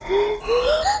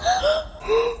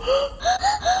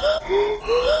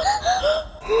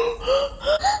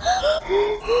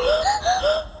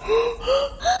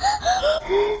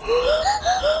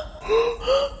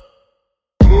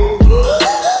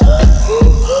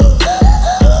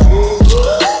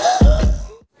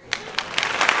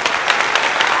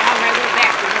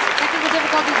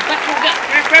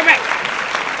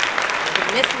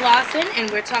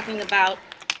talking about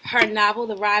her novel,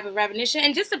 The Rise of RAVENISHA,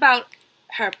 and just about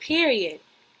her period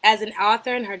as an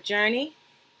author and her journey.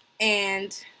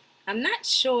 And I'm not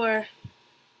sure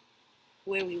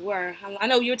where we were. I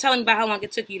know you were telling about how long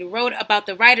it took you to write about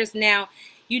the writers. Now,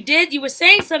 you were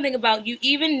saying something about you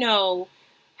even know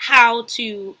how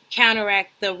to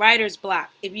counteract the writer's block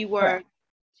if you were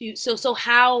Correct. to. So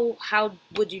how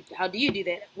do you do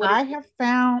that? What is I have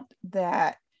found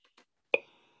that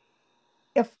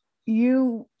if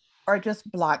you are just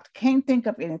blocked, can't think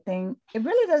of anything, it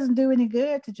really doesn't do any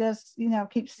good to just,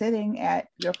 keep sitting at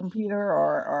your computer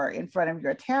or in front of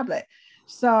your tablet.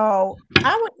 So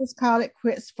I would just call it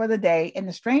quits for the day. And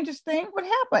the strangest thing would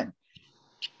happen.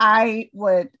 I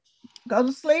would go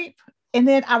to sleep and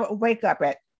then I would wake up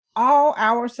at all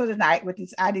hours of the night with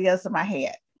these ideas in my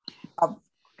head. Of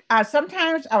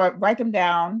sometimes I would write them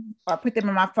down or put them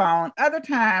in my phone. Other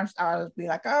times I would be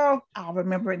like, oh, I'll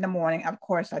remember in the morning. Of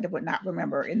course, I would not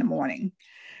remember in the morning.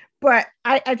 But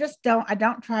I just I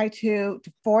don't try to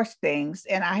force things.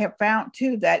 And I have found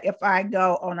too that if I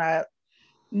go on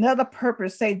another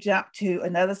purpose, say jump to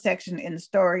another section in the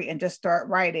story and just start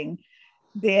writing,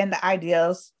 then the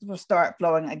ideas will start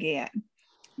flowing again.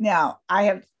 Now, I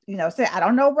have, said, I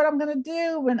don't know what I'm going to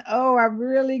do when, I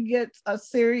really get a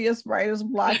serious writer's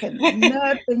block and good?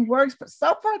 nothing works. But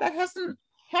so far, that hasn't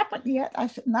happened yet. I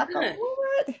should knock on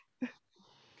wood.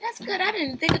 That's good. I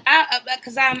didn't think I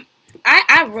because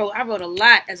I wrote a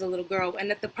lot as a little girl, and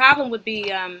that the problem would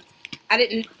be I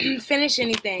didn't finish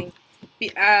anything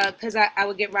because I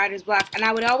would get writer's block, and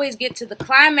I would always get to the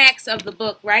climax of the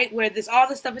book, right, where this all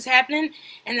this stuff is happening,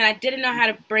 and then I didn't know how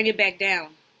to bring it back down.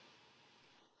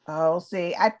 Oh,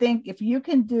 see, I think if you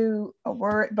can do a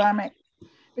word vomit,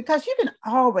 because you can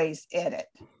always edit.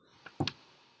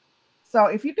 So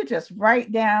if you could just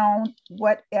write down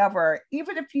whatever,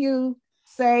 even if you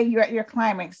say you're at your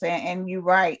climax and you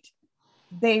write,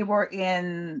 they were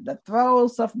in the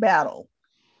throes of battle,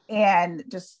 and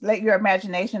just let your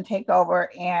imagination take over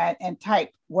and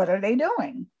type, what are they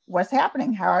doing? What's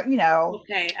happening? How,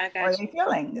 Okay, I are got they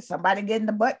feeling? Is somebody getting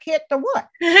the butt kicked or what?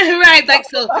 you. Right, like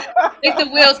so, like the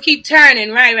wheels keep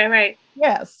turning. Right, right, right.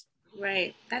 Yes,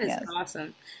 Right. That is yes.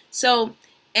 awesome. So,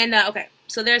 and okay,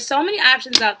 so there's so many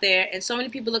options out there, and so many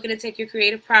people looking to take your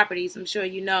creative properties. I'm sure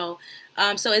you know.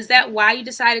 So, is that why you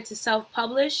decided to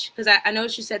self-publish? Because I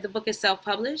noticed you said the book is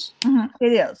self-published.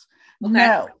 It is. Okay.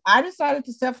 No, I decided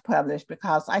to self publish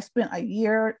because I spent a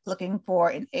year looking for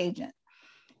an agent.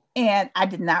 And I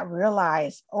did not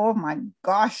realize, oh my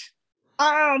gosh,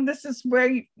 this is where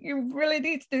you really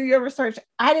need to do your research.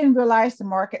 I didn't realize the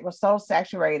market was so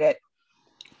saturated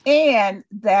and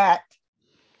that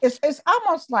it's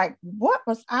almost like, what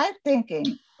was I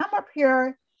thinking? I'm up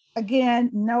here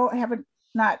again, no, haven't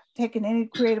not taken any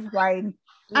creative writing.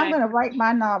 I'm Right. going to write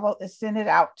my novel and send it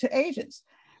out to agents.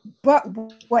 But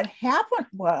what happened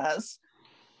was,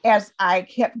 as I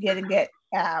kept getting it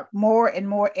more and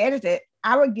more edited,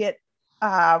 I would get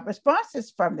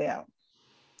responses from them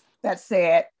that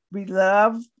said, we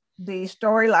love the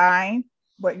storyline,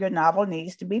 but your novel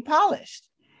needs to be polished.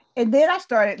 And then I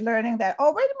started learning that,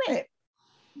 oh, wait a minute,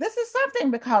 this is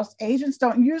something because agents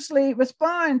don't usually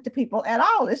respond to people at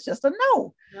all. It's just a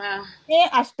no. Wow. And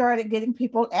I started getting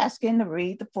people asking to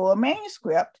read the full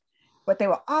manuscript, but they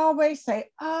will always say,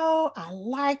 oh, I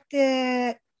liked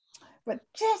it, but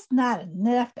just not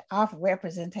enough to offer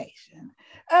representation.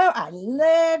 Oh, I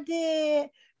loved it,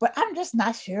 but I'm just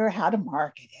not sure how to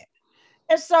market it.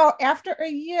 And so after a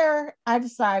year, I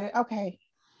decided, okay,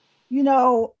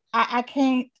 I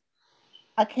can't,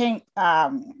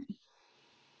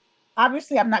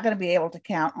 obviously, I'm not going to be able to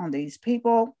count on these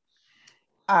people.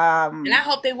 And I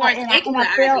hope they weren't And taking I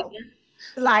the idea. felt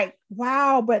like,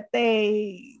 wow, but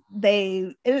they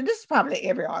and this is probably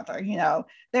every author,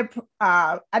 they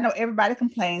I know everybody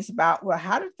complains about, well,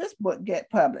 how did this book get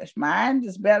published? Mine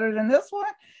is better than this one.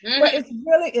 But Hmm.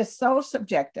 it's so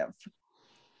subjective,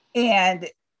 and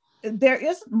there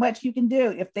isn't much you can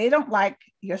do. If they don't like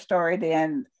your story,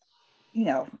 then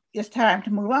it's time to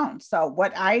move on. So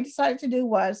what I decided to do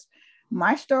was,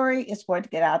 my story is going to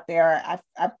get out there.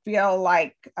 I feel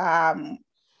like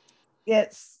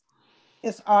it's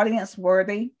audience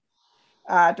worthy,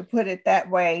 to put it that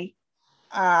way.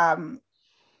 Um,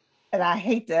 and I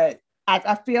hate that.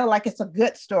 I feel like it's a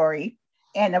good story,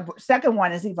 and the second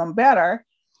one is even better.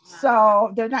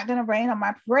 So they're not going to rain on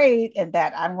my parade, and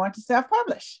that I'm going to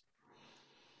self-publish.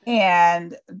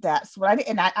 And that's what I did.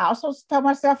 And I also tell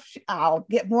myself, I'll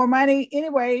get more money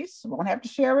anyways, won't have to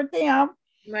share with them.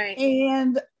 Right.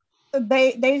 And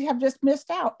they have just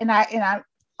missed out. And I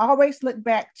always look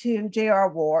back to J.R.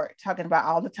 Ward talking about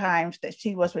all the times that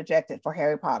she was rejected for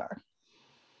Harry Potter.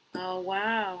 Oh,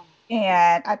 wow.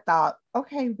 And I thought,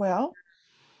 okay, well,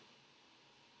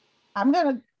 I'm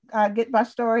going to get my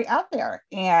story out there,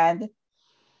 and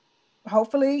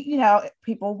hopefully,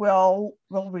 people will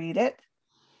read it,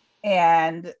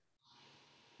 and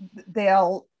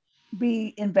they'll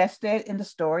be invested in the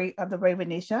story of the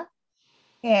Ravenisha,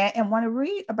 and want to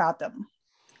read about them.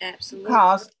 Absolutely.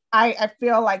 Because I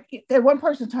feel like one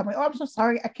person told me, "Oh, I'm so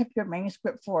sorry, I kept your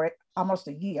manuscript for it almost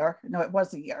a year." No, it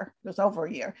was a year. It was over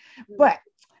a year. Mm. But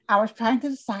I was trying to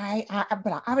decide,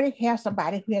 but I already have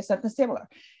somebody who has something similar.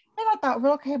 And I thought,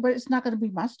 well, okay, but it's not going to be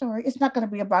my story. It's not going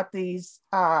to be about these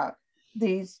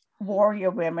warrior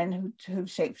women who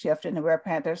shapeshift into Red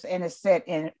Panthers, and it's set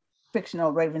in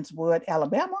fictional Ravenswood,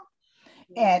 Alabama,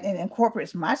 Wow. and it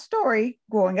incorporates my story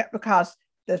growing up, because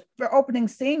the opening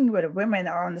scene where the women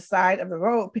are on the side of the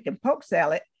road picking poke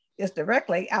salad is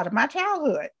directly out of my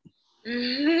childhood.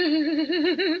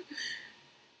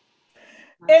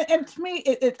 And to me,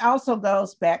 it also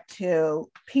goes back to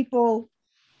people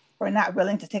who are not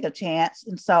willing to take a chance.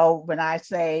 And so when I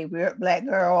say we're Black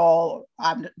girl,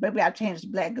 maybe I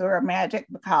changed Black girl magic,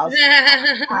 because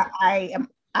I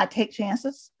take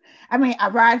chances. I mean, I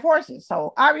ride horses,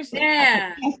 so obviously I take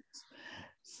Yeah. chances.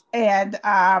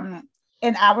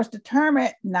 And I was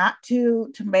determined not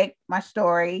to make my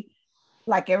story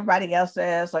like everybody else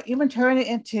is, or even turn it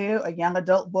into a young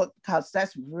adult book, because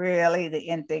that's really the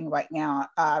end thing right now.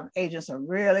 Agents are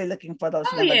really looking for those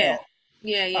Oh, young yeah. adult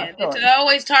Yeah, yeah. It's stories.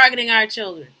 always targeting our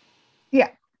children. Yeah,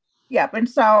 yeah. And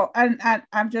so,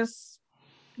 I'm just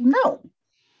no.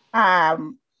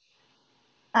 Um,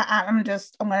 I'm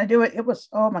gonna do it. It was,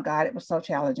 oh my God, it was so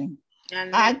challenging. I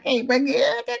know. I can't begin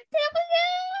to tell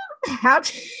you how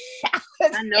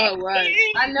I know it was.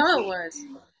 I challenging. know it was.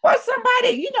 Or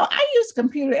somebody, I use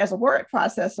computer as a word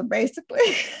processor, basically.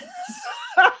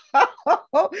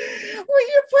 When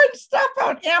you put stuff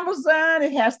on Amazon,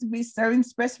 it has to be certain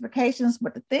specifications.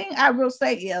 But the thing I will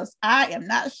say is, I am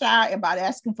not shy about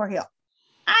asking for help.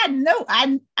 I know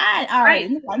I already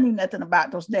Right. knew I knew nothing about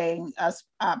those dang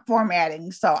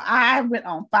formatting. So I went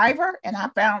on Fiverr and I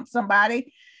found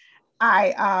somebody.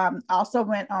 I also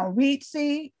went on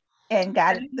Reedsy and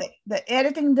got Okay. the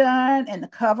editing done and the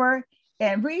cover.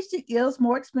 And Reedsy is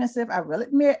more expensive, I will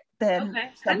admit, than Okay. I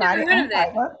never somebody heard on of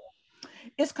that. Fiverr.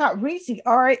 It's called Reedsy,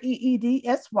 Reedsy.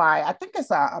 I think it's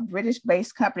a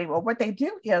British-based company. Well, what they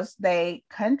do is they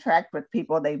contract with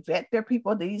people, they vet their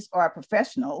people. These are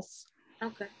professionals,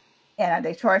 Okay. and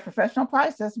they charge professional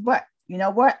prices. But you know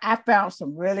what? I found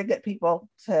some really good people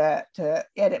to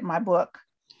edit my book,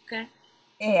 Okay.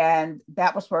 and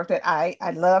that was worth it. I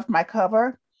loved my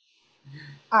cover.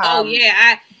 Oh Um, yeah.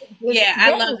 I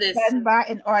that love was this. done by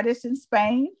an artist in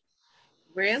Spain.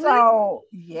 Really? So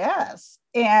yes,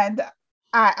 and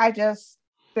I just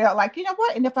felt like, you know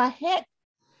what, and if I had,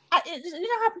 how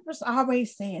people are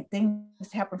always saying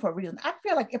things happen for a reason. I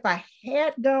feel like if I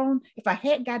had gotten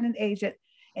an agent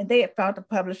and they had found a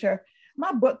publisher,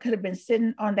 my book could have been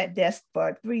sitting on that desk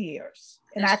for 3 years,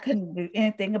 and I That's couldn't do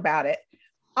anything about it.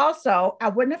 Also, I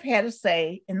wouldn't have had a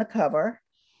say in the cover.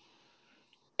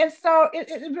 And so it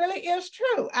really is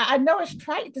true. I know it's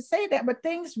trite to say that, but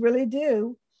things really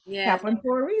do yes. happen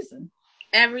for a reason.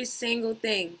 Every single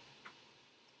thing.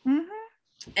 Mhm.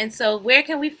 And so, where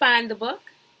can we find the book?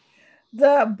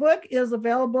 The book is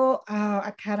available.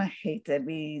 I kind of hate to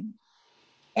be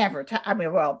advertised. I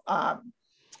mean, well,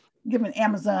 giving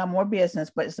Amazon more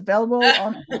business, but it's available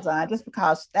on Amazon just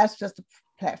because that's just the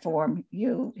platform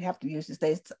you have to use these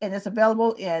days. And it's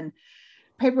available in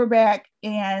paperback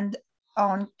and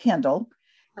on Kindle.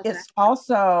 Okay. It's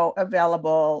also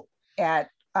available at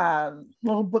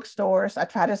little bookstores. I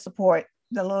try to support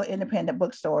the little independent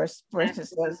bookstores. For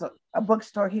instance, there's Absolutely. a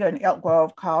bookstore here in Elk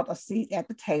Grove called A Seat at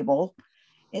the Table.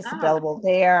 It's Oh, available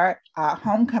there.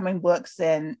 Homecoming Books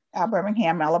in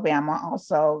Birmingham, Alabama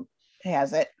also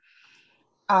has it.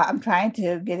 I'm trying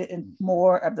to get it in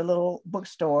more of the little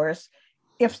bookstores.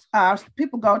 If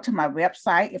people go to my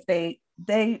website, if there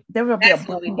will be a that's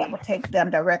what we button that need. will take them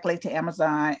directly to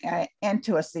Amazon and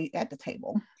to A Seat at the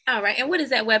Table. All right. And what is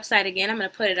that website again? I'm going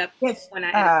to put it up It's when I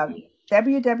edit.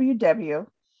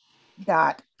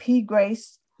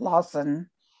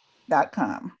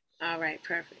 www.pgracelawson.com. All right.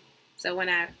 Perfect. So when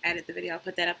I edit the video, I'll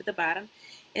put that up at the bottom.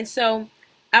 And so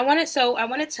I want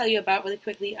to tell you about really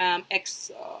quickly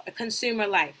consumer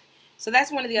life. So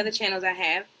that's one of the other channels I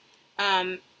have.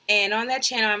 Um, and on that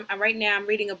channel, right now I'm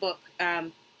reading a book.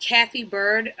 Kathy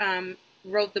Bird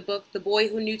wrote the book, The Boy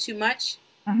Who Knew Too Much.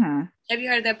 Mm-hmm. Have you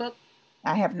heard of that book?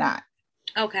 I have not.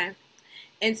 Okay.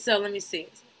 And so let me see.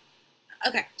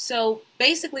 Okay, so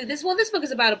basically, this book is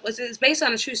about it's based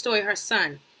on a true story. Her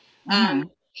son, Mm-hmm.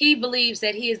 he believes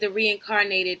that he is the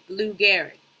reincarnated Lou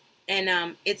Gehrig,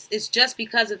 and it's just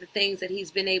because of the things that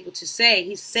he's been able to say.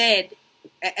 He said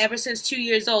ever since 2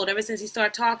 years old, ever since he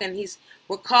started talking, he's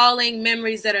recalling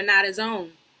memories that are not his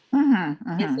own, Mm-hmm,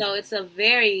 and mm-hmm. so it's a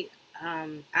very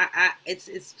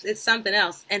it's something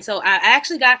else. And so I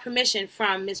actually got permission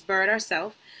from Miss Bird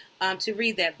herself to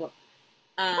read that book.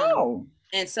 Um, Oh.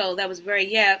 and so that was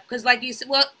very, yeah, because like you said,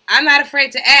 well, I'm not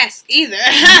afraid to ask either.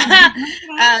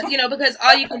 Mm-hmm. Because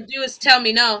all you can do is tell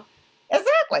me no.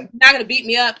 Exactly. You're not gonna beat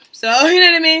me up, so you know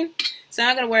what I mean. So I'm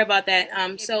not gonna worry about that.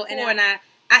 So and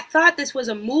I thought this was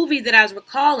a movie that I was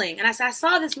recalling, and I said I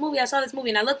saw this movie,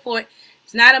 and I looked for it.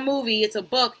 It's not a movie, it's a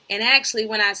book. And actually,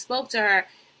 when I spoke to her,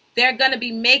 they're gonna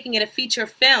be making it a feature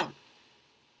film.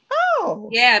 Oh.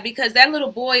 Yeah, because that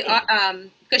little boy, Hey.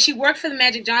 because she worked for the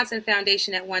Magic Johnson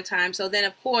Foundation at one time. So then,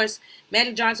 of course,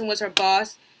 Magic Johnson was her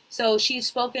boss. So she's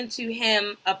spoken to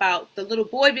him about the little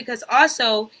boy because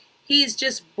also he's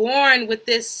just born with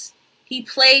this. He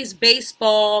plays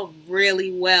baseball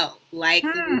really well, like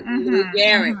Lou Mm-hmm,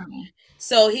 Gehrig. mm-hmm.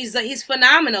 So he's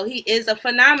phenomenal. He is a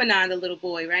phenomenon, the little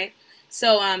boy, right?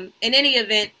 So in any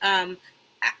event,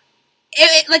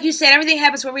 like you said, everything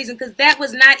happens for a reason because that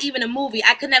was not even a movie.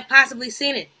 I couldn't have possibly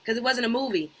seen it because it wasn't a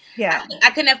movie. Yeah.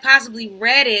 I couldn't have possibly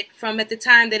read it from at the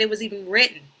time that it was even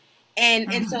written. And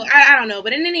so Mm-hmm. I don't know,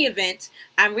 but in any event,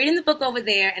 I'm reading the book over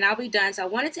there and I'll be done. So I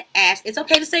wanted to ask. It's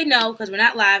okay to say no because we're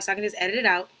not live, so I can just edit it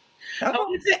out. I Okay.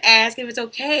 wanted to ask if it's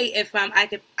okay if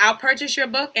I'll purchase your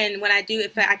book, and when I do,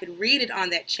 if I could read it on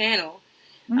that channel.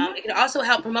 Mm-hmm. It could also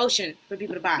help promotion for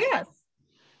people to buy. Yes.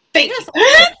 Thank you.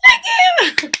 Yes. Thank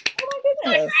you. Oh my So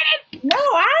goodness. excited. No,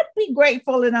 I'd be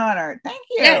grateful and honored. Thank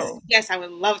Yes, you. yes, I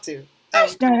would love to.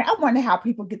 Gosh darn it. I wonder how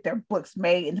people get their books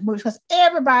made into movies because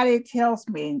everybody tells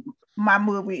me my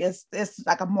movie is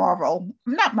like a Marvel.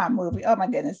 Not my movie. Oh my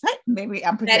goodness. Hey, maybe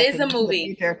I'm That is projecting a into the movie.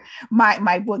 future.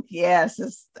 My book, yes.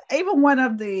 It's, even one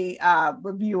of the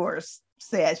reviewers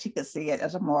said she could see it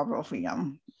as a Marvel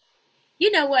film.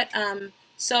 You know what?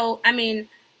 So I mean,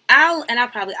 I'll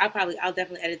definitely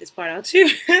edit this part out too.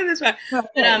 This part. But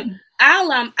Okay.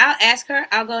 I'll ask her.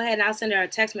 I'll go ahead and I'll send her a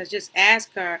text message. Just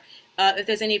ask her if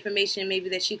there's any information maybe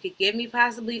that she could give me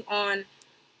possibly on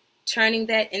turning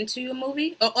that into a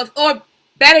movie, or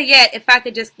better yet, if I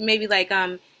could just maybe like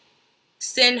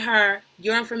send her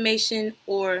your information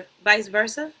or vice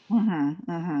versa.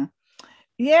 Mm-hmm, mm-hmm.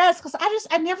 Yes, because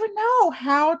I never know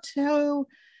how to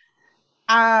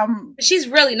um She's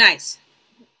really nice.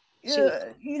 She,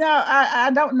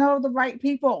 I don't know the right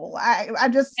people. I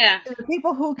just yeah, the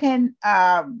people who can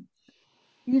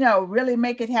really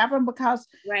make it happen because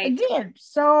right. again,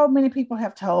 so many people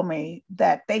have told me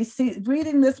that they see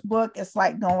reading this book is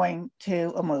like going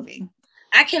to a movie.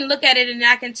 I can look at it and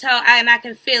I can tell and I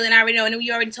can feel it and I already know and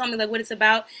you already told me like what it's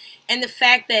about and the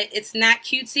fact that it's not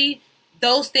cutesy,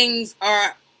 those things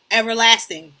are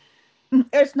everlasting.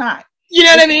 It's not. You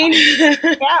know what I It's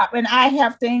mean? Yeah, and I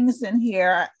have things in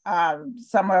here,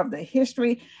 some of the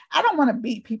history. I don't want to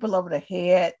beat people over the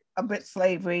head about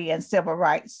slavery and civil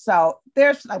rights. So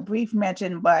there's a brief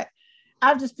mention, but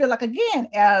I just feel like, again,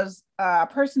 as a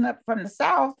person up from the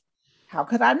South, how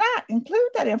could I not include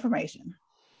that information?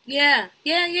 Yeah,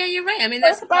 yeah, yeah. You're right. I mean, But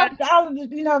that's it's a part. about all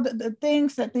of the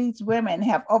things that these women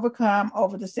have overcome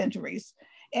over the centuries.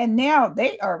 And now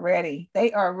they are ready.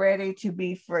 They are ready to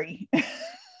be free.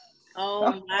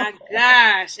 Oh my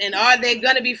gosh! And are they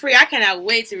gonna be free? I cannot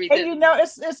wait to read And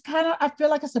this. it's kind of, I feel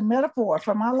like it's a metaphor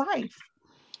for my life.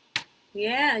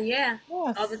 Yeah, yeah.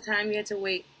 All the Yes, time you had to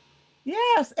wait.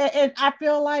 yes, and I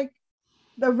feel like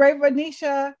the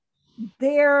Ravenisha,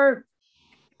 they're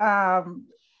um,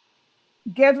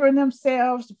 gathering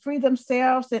themselves to free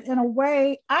themselves, and in a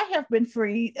way, I have been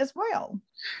freed as well.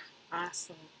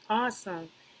 Awesome, awesome.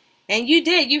 And you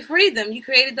did. You freed them. You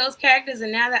created those characters,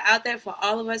 and now they're out there for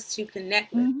all of us to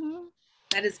connect with. Mm-hmm.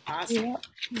 That is awesome. Yeah,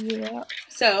 yeah.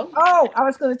 So, Oh, I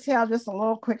was going to tell just a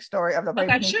little quick story of the okay,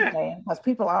 Ravenisha sure. name because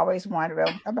people always wonder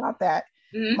about that.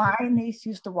 Hmm. My niece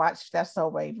used to watch That's So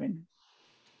Raven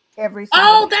every single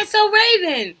Oh, day. that's so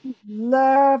Raven.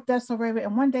 Loved That's So Raven.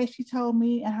 And one day she told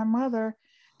me and her mother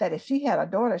that if she had a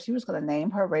daughter, she was going to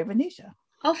name her Ravenisha.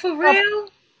 Oh, for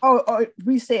Oh, real?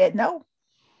 we said no.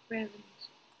 Raven.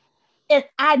 And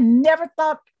I never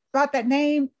thought about that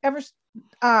name ever.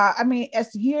 I mean,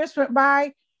 as years went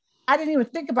by, I didn't even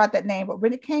think about that name. But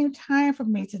when it came time for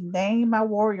me to name my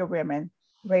warrior women,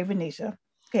 Ravenisha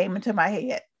came into my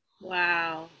head.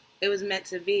 Wow. It was meant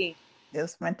to be. It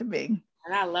was meant to be.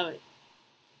 And I love it.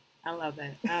 I love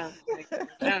that.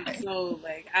 I'm so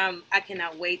like I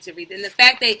cannot wait to read it. And the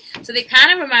fact they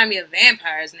kind of remind me of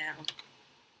vampires now.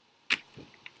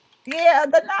 Yeah,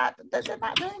 they're not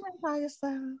doing it by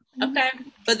yourself. Okay,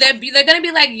 but they're gonna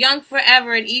be like young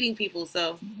forever and eating people.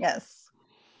 So, Yes.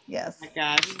 oh my Yes.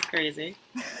 gosh, this is crazy.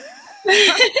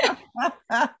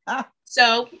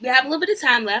 So we have a little bit of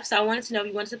time left. So I wanted to know if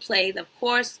you wanted to play. Of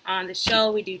course, on the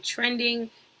show we do trending,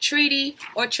 treaty,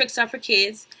 or tricks are for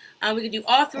kids. We can do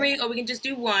all three, or we can just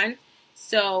do one.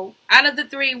 So out of the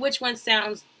three, which one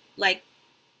sounds like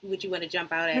would you want to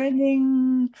jump out at?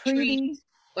 Trending Treat treaty.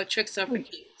 or tricks are for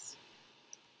kids?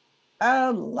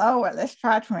 Oh Lord, let's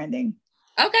try trending.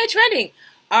 Okay, trending.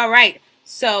 All right.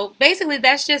 So basically,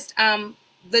 that's just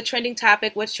the trending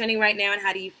topic. What's trending right now, and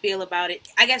how do you feel about it?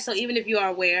 I guess so. Even if you are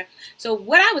aware. So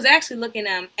what I was actually looking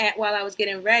at while I was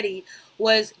getting ready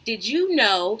was, did you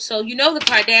know? So you know the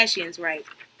Kardashians, right?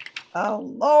 Oh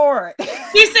Lord.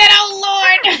 You said,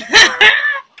 "Oh Lord."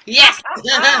 Yes,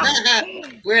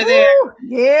 we're there. Ooh,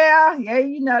 yeah,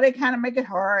 yeah, they kind of make it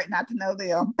hard not to know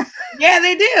them. Yeah,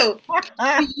 they do.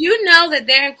 Do you know that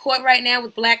they're in court right now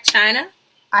with Black China?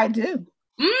 I do.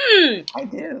 Mm. I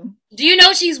do. Do you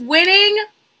know she's winning?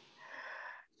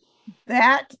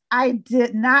 That I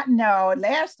did not know.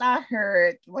 Last I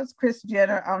heard was Chris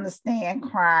Jenner on the stand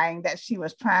crying that she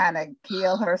was trying to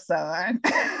kill her son.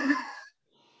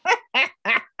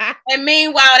 And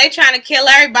meanwhile, they trying to kill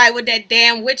everybody with that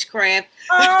damn witchcraft.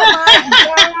 Oh my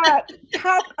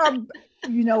God.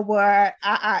 You know what?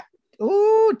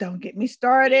 Ooh, don't get me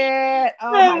started.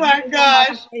 Oh Oh my my goodness, I'm about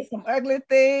gosh. to say some ugly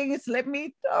things. Let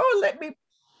me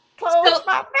close So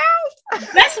my mouth.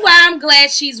 that's why I'm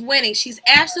glad she's winning. She's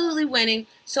absolutely winning.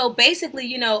 So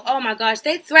basically, oh my gosh,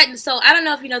 they threatened. So I don't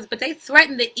know if you know this, but they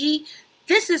threatened the E.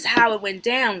 This is how it went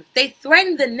down. They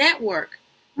threatened the network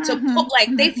to Mm-hmm, put,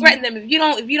 like, they mm-hmm, threatened them, if you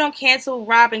don't cancel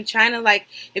Rob and China, like,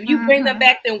 if you bring them mm-hmm,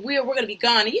 back, then we're gonna be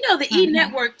gone. And the E mm-hmm.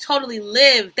 network totally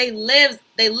lived. They lived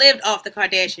off the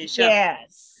Kardashian show.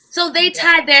 Yes. So they Yes.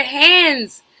 tied their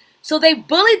hands. So they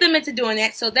bullied them into doing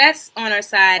that. So that's on our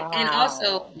side. And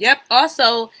also, Wow. yep,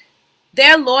 also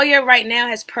their lawyer right now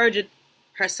has perjured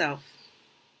herself.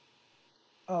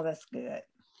 Oh, that's good.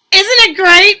 Isn't it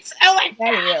great? Oh my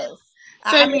That god. is.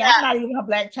 So I mean, I'm yeah. not even a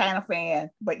Black China fan,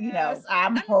 but Yes.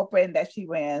 I'm hoping that she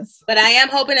wins. But I am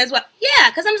hoping as well. Yeah,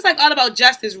 because I'm just like all about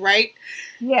justice, right?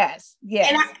 Yes, And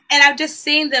yes. I've just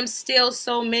seen them steal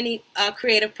so many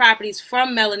creative properties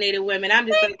from melanated women. I'm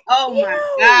just Thank like, oh my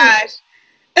you. gosh.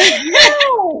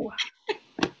 You.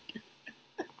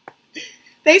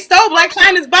 They stole Black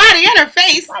China's body and her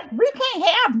face. Like, we can't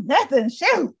have nothing.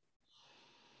 Shoot.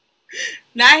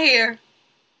 Not here.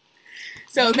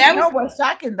 So You that know was. what's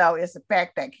shocking though is the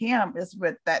fact that Kim is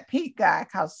with that Pete guy.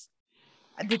 Cause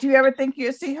did you ever think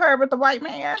you'd see her with the white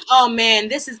man? Oh man,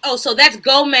 this is. Oh, so that's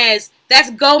Gomez.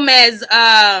 That's Gomez.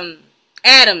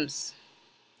 Adams.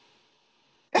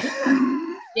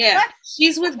 Yeah,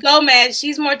 she's with Gomez.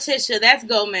 She's Morticia. That's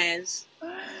Gomez.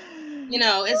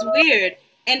 It's weird.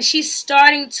 And she's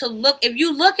starting to look. If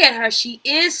you look at her, she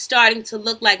is starting to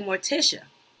look like Morticia.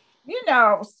 you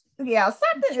know, yeah,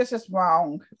 something is just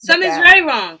wrong with Something's that, very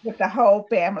wrong. with the whole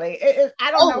family.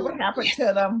 I don't know Oh, what happened yes.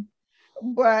 to them,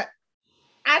 but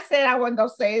I said I wasn't gonna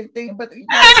say anything. But it's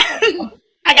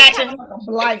I got kind of you. like a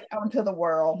blight onto the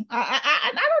world. And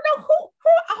I don't know who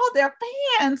all their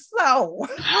fans. So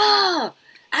Oh,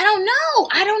 I don't know.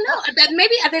 I don't know. That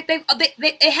maybe I think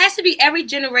it has to be every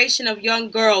generation of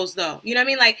young girls, though. You know what I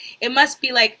mean? Like it must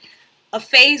be like a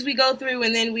phase we go through,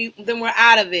 and then we're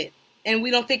out of it, and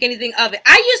we don't think anything of it.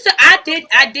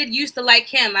 I did used to like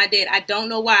him. I did. I don't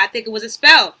know why. I think it was a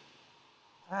spell.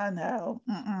 I know.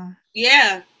 Mm-mm.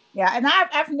 Yeah. Yeah, and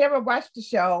I've never watched the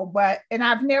show, and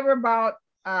I've never bought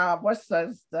what's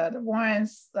the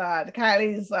ones the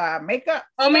Kylie's makeup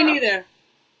Oh, me stuff. neither.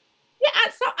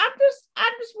 Yeah, so I'm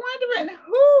just wondering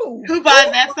who Who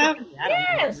buys that stuff? I don't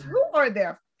yes, know. who are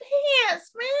their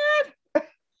fans, man?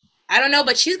 I don't know,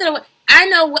 but she's gonna. I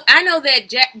know. I know that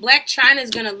Black China is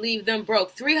gonna leave them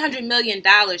broke. $300 million.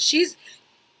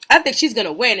 I think she's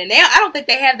gonna win, and I don't think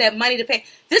they have that money to pay.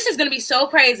 This is gonna be so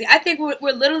crazy. I think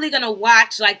we're literally gonna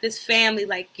watch like this family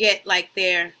like get like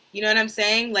their, you know what I'm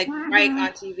saying, like right Mm-hmm.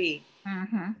 on TV.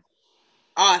 Mm-hmm.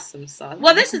 Awesome sauce.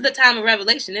 Well, this is the time of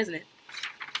revelation, isn't it?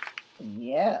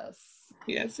 Yes.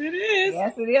 Yes, it is.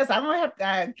 Yes, it is. I'm gonna have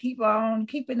to keep on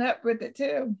keeping up with it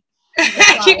too.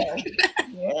 Keep-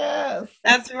 Yes.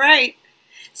 That's right.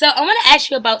 So I want to ask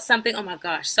you about something. Oh my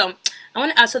gosh. So I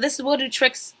want to. So this is we'll do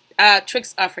tricks.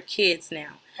 Tricks are for kids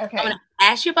now. I Okay. want to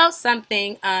ask you about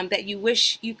something that you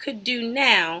wish you could do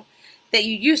now that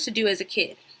you used to do as a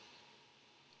kid.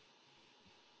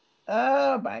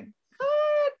 Oh my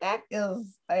God, that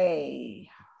is a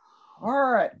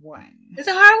hard one. It's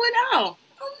a hard one. Oh.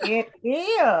 It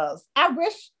is. I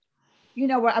wish. You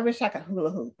know what? I wish I could hula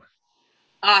hoop.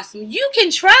 Awesome. You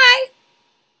can try.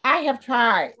 I have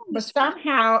tried, but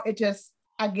somehow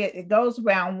it goes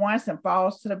around once and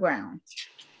falls to the ground.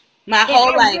 My And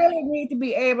whole I life. really need to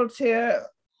be able to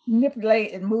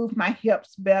manipulate and move my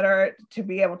hips better to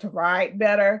be able to ride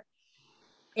better.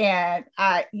 And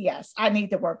yes, I need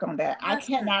to work on that. I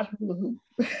Awesome. cannot hula hoop.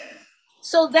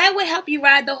 So that would help you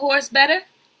ride the horse better?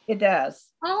 It does.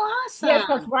 Oh, Yes,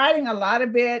 because awesome. riding a lot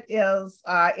of it is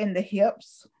in the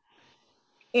hips.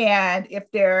 And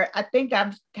I think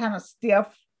I'm kind of stiff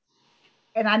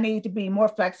and I need to be more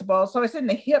flexible. So it's in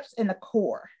the hips and the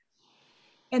core.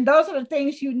 And those are the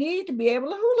things you need to be able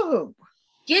to hula hoop.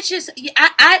 Get your.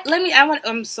 Let me. I want.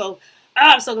 I'm so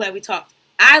glad we talked.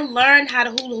 I learned how to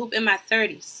hula hoop in my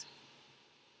 30s.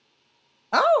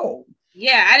 Oh,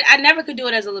 Yeah, I never could do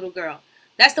it as a little girl.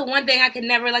 That's the one thing I could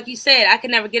never, like you said, I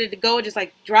could never get it to go, just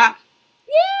like drop.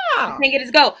 I yeah. can't get it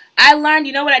to go. I learned,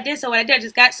 you know what I did? So what I did, I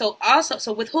just got, so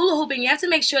with hula hooping, you have to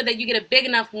make sure that you get a big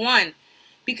enough one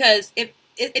because if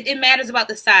it matters about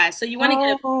the size. So you want to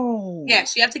get Oh,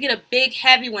 yes, you have to get a big,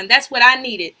 heavy one. That's what I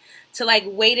needed to like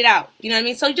weight it out. You know what I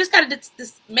mean? So you just got to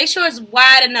just make sure it's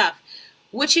wide enough.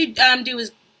 What you do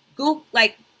is go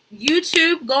like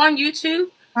YouTube, go on YouTube,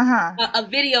 uh-huh. a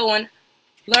video on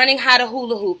learning how to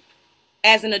hula hoop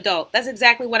as an adult. That's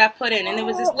exactly what I put in. And there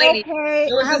was this Oh, lady. okay.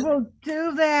 There was I this will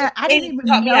do that. I didn't lady even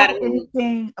taught me how know to hula hoop.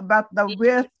 anything about the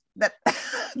width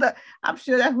that I'm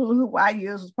sure that hula hoop I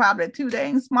used was probably too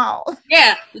dang small.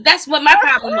 Yeah, that's what my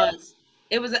problem was.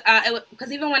 It was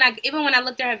because even when I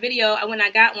looked at her video, when I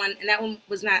got one, and that one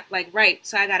was not like right,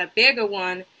 so I got a bigger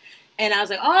one, and I was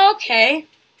like, oh, okay,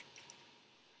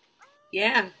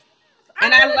 yeah, I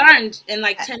and I really learned in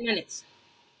like 10 minutes.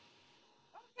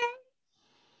 okay.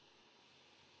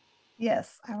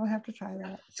 Yes, I will have to try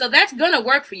that. So that's gonna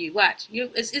work for you. Watch you.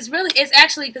 It's really it's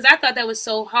actually because I thought that was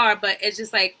so hard, but it's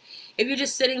just like if you're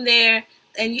just sitting there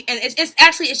and it's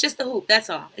actually it's just the hoop. That's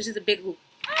all. It's just a big hoop.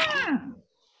 Mm.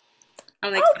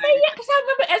 I'm Okay, excited. yeah, because I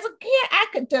remember as a kid, I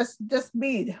could just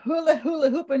be hula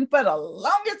hooping for the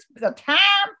longest of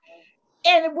time,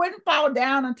 and it wouldn't fall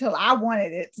down until I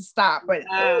wanted it to stop. But ooh,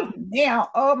 Wow. now,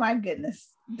 oh my goodness,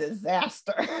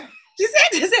 disaster. She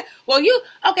said, well, you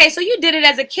okay? So you did it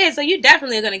as a kid, so you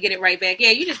definitely are gonna get it right back. Yeah,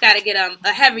 you just got to get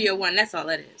a heavier one. That's all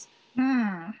it is.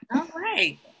 Hmm. All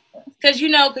right, because you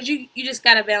just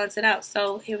got to balance it out.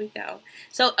 So here we go.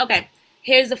 So okay,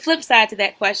 here's the flip side to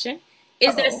that question.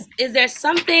 Uh-oh. Is there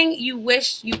something you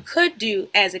wish you could do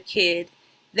as a kid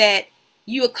that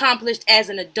you accomplished as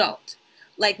an adult?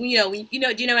 Like do you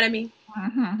know what I mean?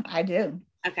 I do.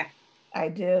 Okay. I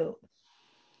do.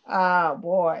 Oh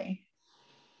boy.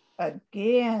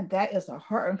 Again, that is a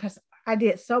hard one because I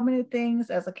did so many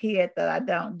things as a kid that I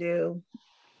don't do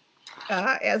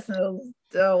as an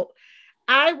adult.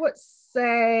 I would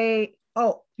say,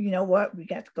 oh, you know what? We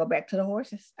got to go back to the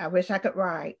horses. I wish I could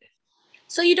ride.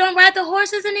 So you don't ride the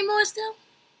horses anymore, still?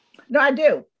 No, I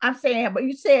do. I'm saying, but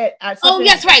you said Oh, something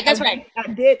yes, right. That's right.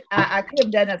 I could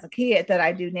have done as a kid that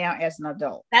I do now as an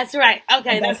adult. That's right.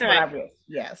 Okay, And that's that's what I right. wish.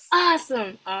 Yes.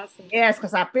 Awesome. Awesome. Yes,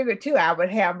 because I figured too I would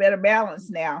have better balance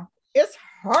now. It's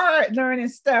hard learning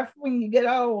stuff when you get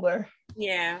older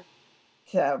Yeah.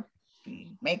 to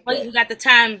make Well, the you got the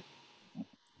time.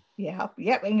 yeah,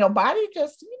 yep. And your body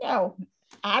just,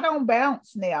 I don't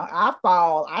bounce now. I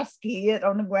fall. I skid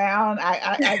on the ground.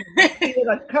 I skid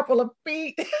a couple of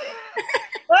feet.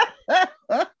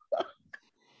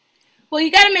 Well,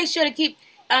 you got to make sure to keep.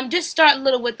 Just start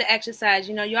little with the exercise.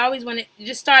 You always want to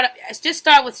just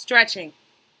start with stretching.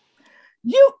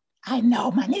 you, I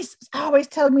know my niece is always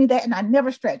telling me that, and I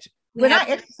never stretch. You When I have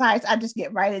exercise, I just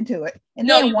get right into it, and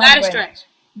no. then You got to wondering stretch.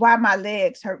 why my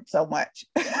legs hurt so much.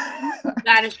 You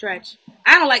got to stretch.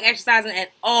 I don't like exercising at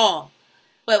all.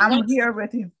 But I'm once here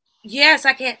with you. yes,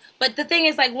 I can. But the thing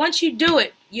is, like, once you do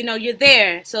it, you're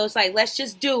there. So it's like, let's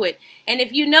just do it. And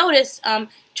if you notice,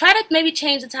 try to maybe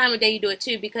change the time of day you do it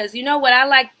too, because you know what? I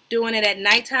like doing it at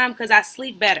nighttime because I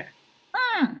sleep better.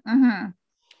 Mm-hmm.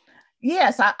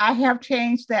 Yes, I have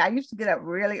changed that. I used to get up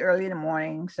really early in the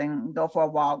mornings and go for a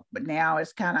walk, but now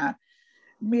it's kind of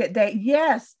midday.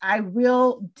 Yes, I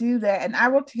will do that. And I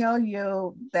will tell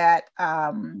you that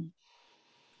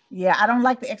yeah, I don't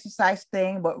like the exercise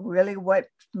thing, but really what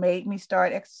made me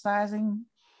start exercising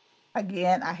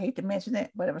again, I hate to mention it,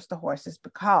 but it was the horses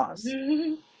because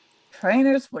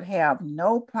trainers would have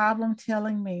no problem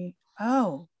telling me,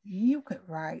 oh, you could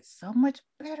ride so much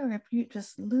better if you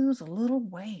just lose a little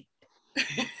weight.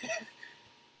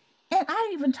 And I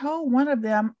even told one of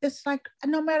them, it's like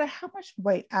no matter how much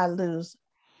weight I lose,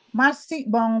 my seat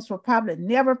bones will probably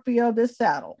never feel this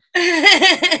saddle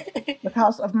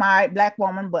because of my black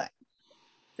woman butt.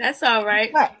 That's all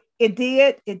right. But it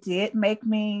did make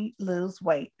me lose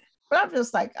weight. But I'm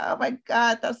just like, oh my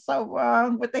God, that's so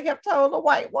wrong. Would they have told a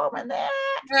white woman that?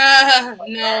 No.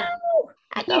 No,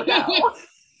 I don't know.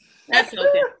 That's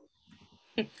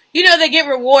okay. You know they get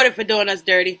rewarded for doing us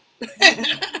dirty.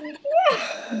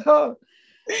 Oh,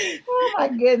 oh my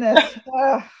goodness.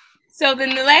 So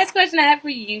then the last question I have for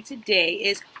you today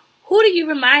is, who do you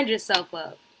remind yourself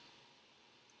of?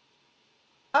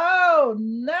 Oh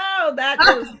no, that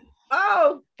is,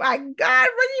 oh my God,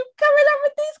 when are you coming up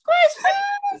with these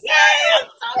questions? Yeah,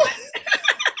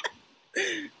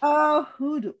 Oh,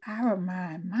 who do I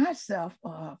remind myself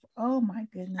of? Oh my I know.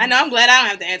 goodness. I'm glad I don't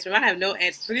have to answer them. I have no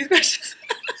answers for these questions.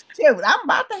 Shoot, I'm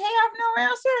about to have no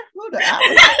answer. Who do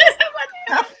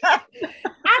I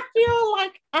I feel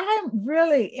like I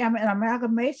really am an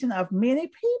amalgamation of many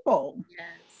people.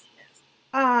 Yes, yes.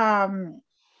 Um,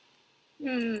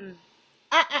 Hmm.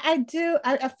 I do.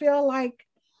 I feel like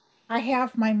I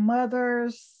have my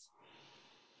mother's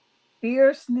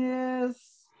fierceness,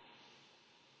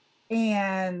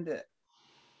 and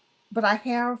but I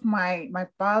have my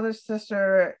father's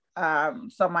sister.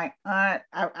 So my aunt,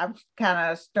 I'm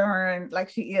kind of stern, like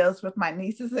she is with my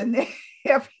nieces and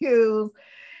nephews,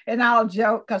 and I'll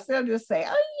joke because they'll just say,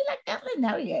 "Oh, you like that?"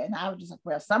 No, yeah, and I was just like,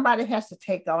 "Well, somebody has to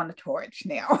take on the torch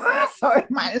now, so it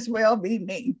might as well be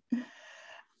me."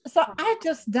 So I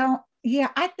just don't. Yeah,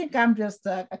 I think I'm just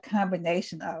a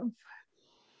combination of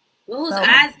Well, whose so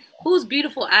many. eyes? Whose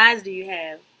beautiful eyes do you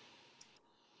have?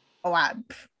 Oh, I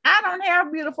don't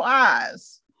have beautiful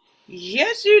eyes.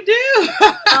 Yes, you do.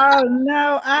 Oh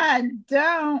no, I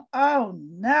don't. Oh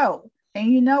no. And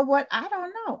you know what? I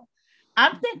don't know.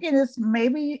 I'm thinking it's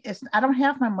maybe it's I don't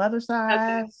have my mother's Okay.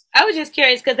 eyes. I was just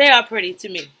curious because they are pretty to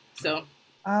me. So.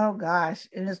 Oh gosh.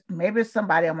 And it's maybe it's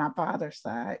somebody on my father's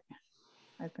side,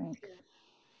 I think.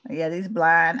 Yeah, these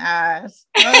blind eyes.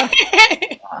 Oh,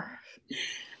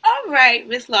 All right,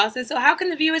 Miss Lawson. So how can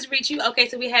the viewers reach you? Okay,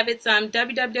 so we have it's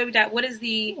www. What is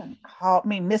the called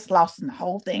me Miss Lawson the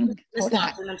whole thing. Miss Whole time.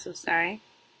 Lawson? I'm so sorry,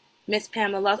 Miss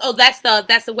Pamela Lawson. Oh, that's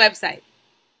the website.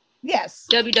 Yes.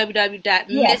 www.miss.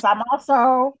 Yes,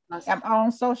 Lawson. I'm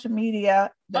on social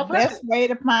media. The Oh, best perfect. way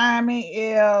to find me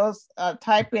is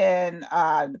type in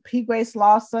P Grace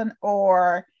Lawson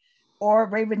or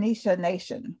Ravenisha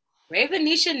Nation.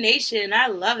 Ravenisha Nation. I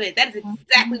love it. That is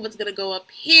exactly Mhm. what's gonna go up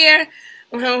here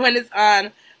when it's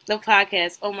on the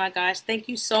podcast. Oh my gosh! Thank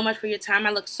you so much for your time.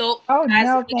 I look so Oh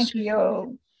no, thank fascination.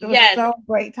 you. It was Yes, so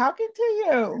great talking to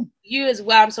you. you as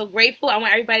well. I'm so grateful. I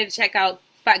want everybody to check out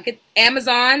get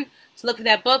Amazon to look for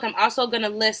that book. I'm also going to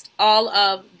list all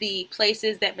of the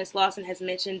places that Miss Lawson has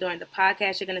mentioned during the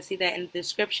podcast. You're going to see that in the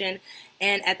description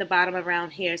and at the bottom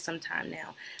around here sometime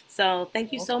now. So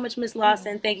thank you so much, Miss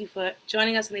Lawson. Thank you for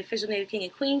joining us on the official Native King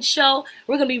and Queen show.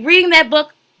 We're going to be reading that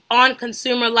book on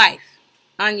Consumer Life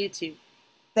on YouTube.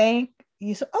 Thank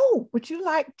you. So, oh, would you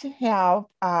like to have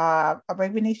a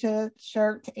Ravenisha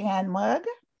shirt and mug?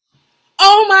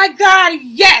 Oh my God,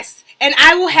 yes! And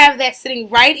I will have that sitting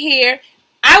right here.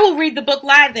 I will read the book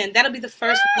live then. That'll be the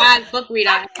first live book read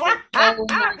I have. Oh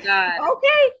my God.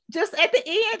 Okay, just at the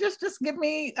end, just give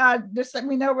me just let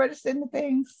me know where to send the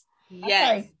things.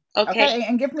 Yes. Okay. Okay. Okay,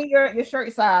 and give me your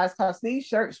shirt size because these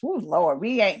shirts, whoo Lord,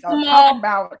 we ain't gonna talk Small.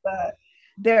 about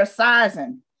their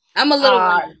sizing. I'm a little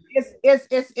woman.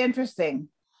 It's interesting.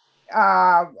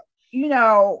 Uh, you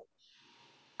know,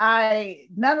 I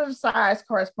none of the size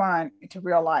correspond to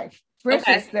real life. For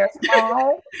Okay. instance, they're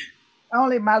small.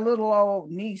 Only my little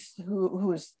old niece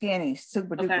who is skinny,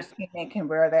 super Okay. duper skinny, can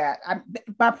wear that.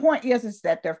 My point is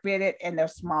that they're fitted and they're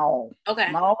small, Okay.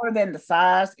 smaller than the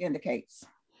size indicates.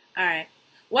 All right.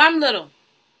 Well, I'm little.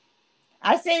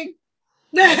 I see.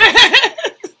 I see.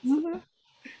 Okay. Mm-hmm.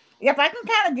 If I can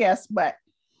kind of guess, but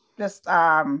just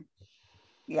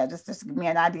yeah, just give me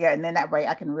an idea, and then that way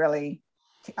I can really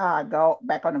go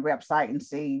back on the website and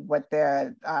see what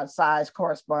their size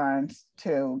corresponds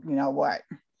to. You know what?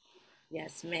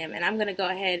 Yes, ma'am. And I'm going to go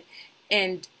ahead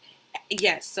and,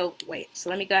 yes. So, wait. So,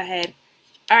 let me go ahead.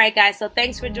 All right, guys. So,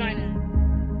 thanks for joining.